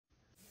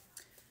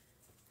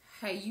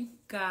Hey, you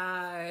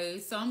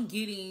guys. So I'm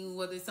getting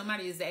whether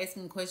somebody is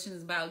asking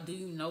questions about do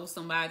you know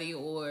somebody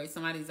or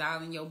somebody's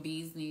all in your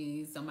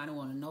business. Somebody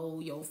want to know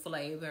your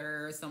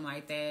flavor or something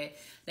like that.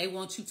 They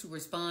want you to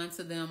respond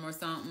to them or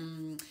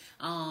something.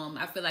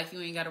 I feel like you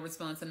ain't got to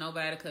respond to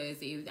nobody because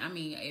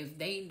if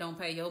they don't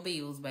pay your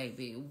bills,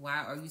 baby,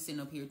 why are you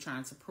sitting up here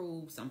trying to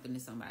prove something to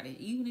somebody?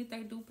 Even if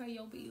they do pay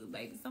your bills,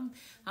 baby.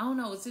 I don't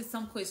know. It's just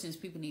some questions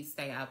people need to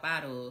stay out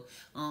of.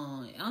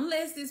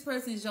 Unless this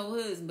person is your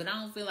husband, but I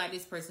don't feel like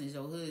this person is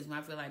your husband.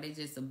 I feel like they're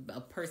just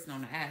a person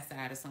on the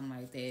outside or something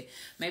like that.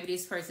 Maybe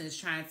this person is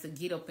trying to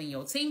get up in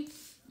your team.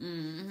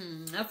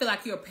 I feel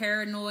like you're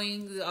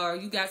paranoid or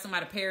you got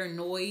somebody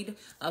paranoid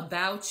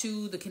about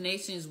you. The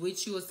connection is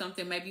with you or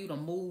something. Maybe you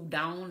done moved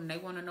on and they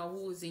want to know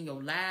who is in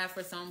your life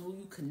or something, who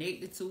you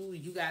connected to.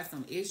 You got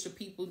some extra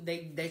people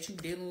that you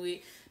dealing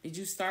with. Did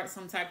you start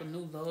some type of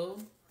new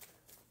love?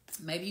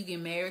 Maybe you get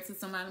married to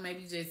somebody.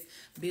 Maybe you just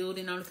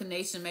building on the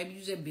connection. Maybe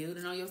you just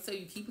building on yourself.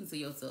 You keeping to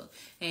yourself.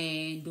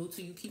 And due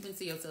to you keeping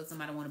to yourself,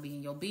 somebody want to be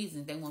in your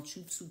business. They want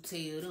you to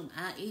tell them,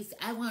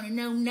 I want to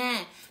know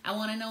now. I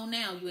want to know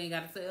now. You ain't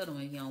got to tell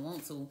them if you don't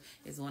want to.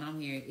 It's what I'm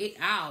hearing. It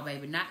all,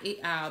 baby. Not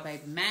it all,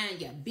 baby.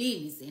 Mind your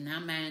business. And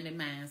I'm minding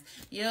mine.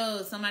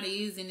 Yo,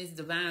 somebody is in this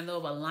divine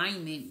love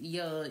alignment.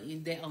 Yo,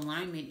 in that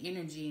alignment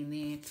energy. And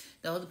then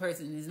the other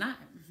person is not.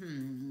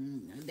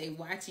 They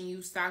watching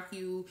you, stalk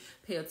you,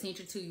 pay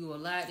attention to you a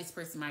lot. This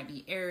person might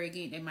be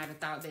arrogant. They might have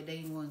thought that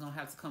they weren't gonna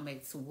have to come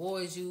back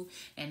towards you,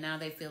 and now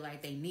they feel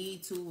like they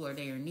need to, or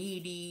they're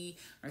needy,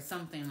 or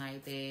something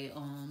like that.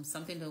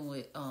 Something doing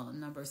with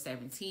number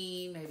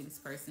 17. Maybe this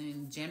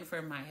person,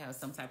 Jennifer, might have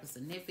some type of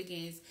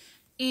significance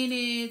in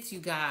it. You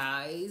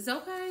guys,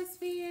 okay,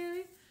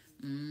 spirit.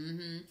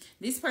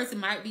 This person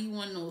might be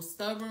one of those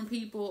stubborn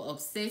people,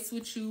 obsessed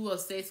with you,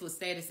 obsessed with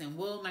status and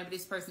wealth. Maybe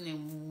this person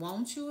didn't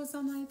want you or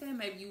something like that.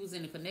 Maybe you was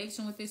in a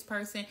connection with this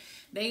person.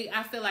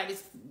 I feel like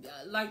it's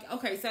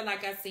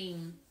like I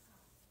seen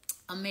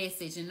a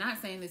message, and not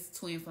saying this is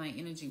twin flame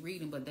energy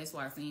reading, but that's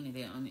why I seen it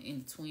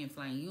in the twin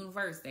flame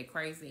universe, that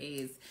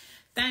crazy ass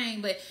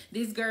thing. But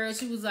this girl,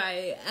 she was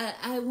like,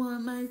 I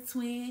want my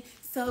twin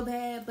so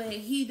bad, but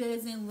he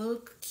doesn't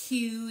look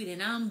cute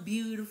and I'm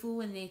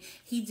beautiful, and then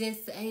it's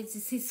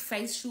just his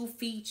facial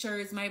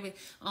features. Maybe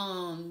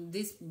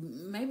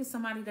maybe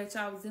somebody that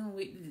y'all was dealing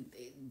with,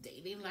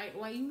 they didn't like the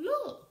way you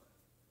look.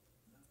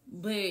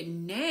 But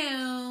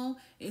now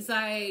it's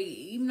like,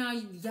 even though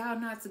y'all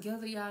not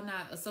together, y'all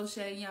not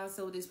associating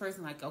yourself with this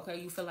person, like, okay,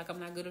 you feel like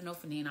I'm not good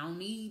enough, and then I don't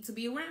need to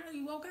be around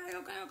you.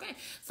 Okay.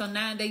 So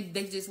now they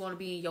just want to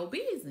be in your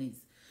business.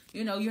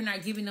 You know, you're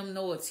not giving them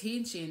no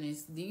attention.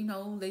 It's,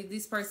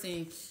 this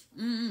person,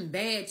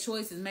 bad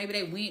choices. Maybe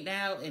they went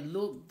out and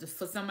looked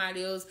for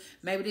somebody else.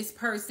 Maybe this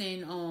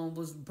person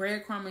was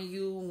breadcrumbing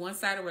you,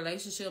 one-sided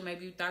relationship.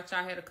 Maybe you thought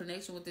y'all had a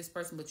connection with this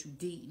person, but you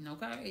didn't,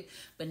 okay?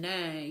 But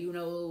now,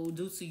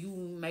 due to you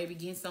maybe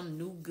getting some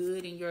new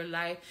good in your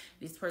life,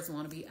 this person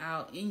want to be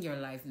out in your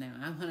life now.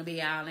 I'm going to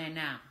be all in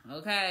now,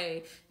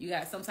 okay? You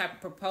got some type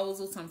of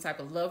proposal, some type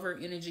of lover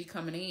energy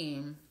coming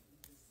in.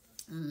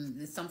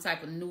 Some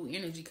type of new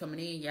energy coming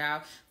in,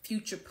 y'all.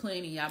 Future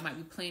planning. Y'all might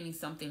be planning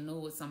something new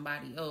with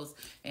somebody else.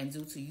 And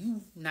due to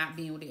you not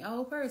being with the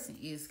old person,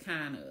 is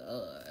kind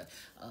of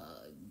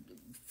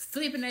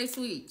flipping that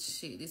switch.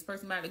 Shit, this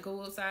person about to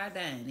go upside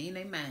down in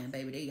their mind,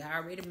 baby. They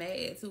already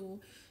mad too.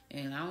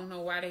 And I don't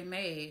know why they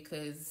mad,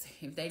 because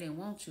if they didn't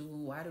want you,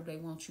 why do they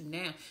want you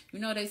now?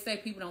 They say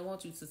people don't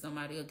want you till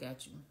somebody else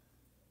got you.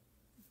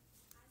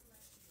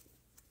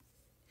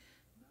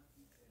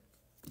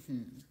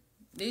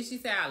 Then she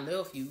said, I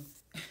love you.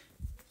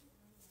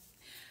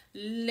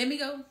 Let me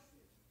go.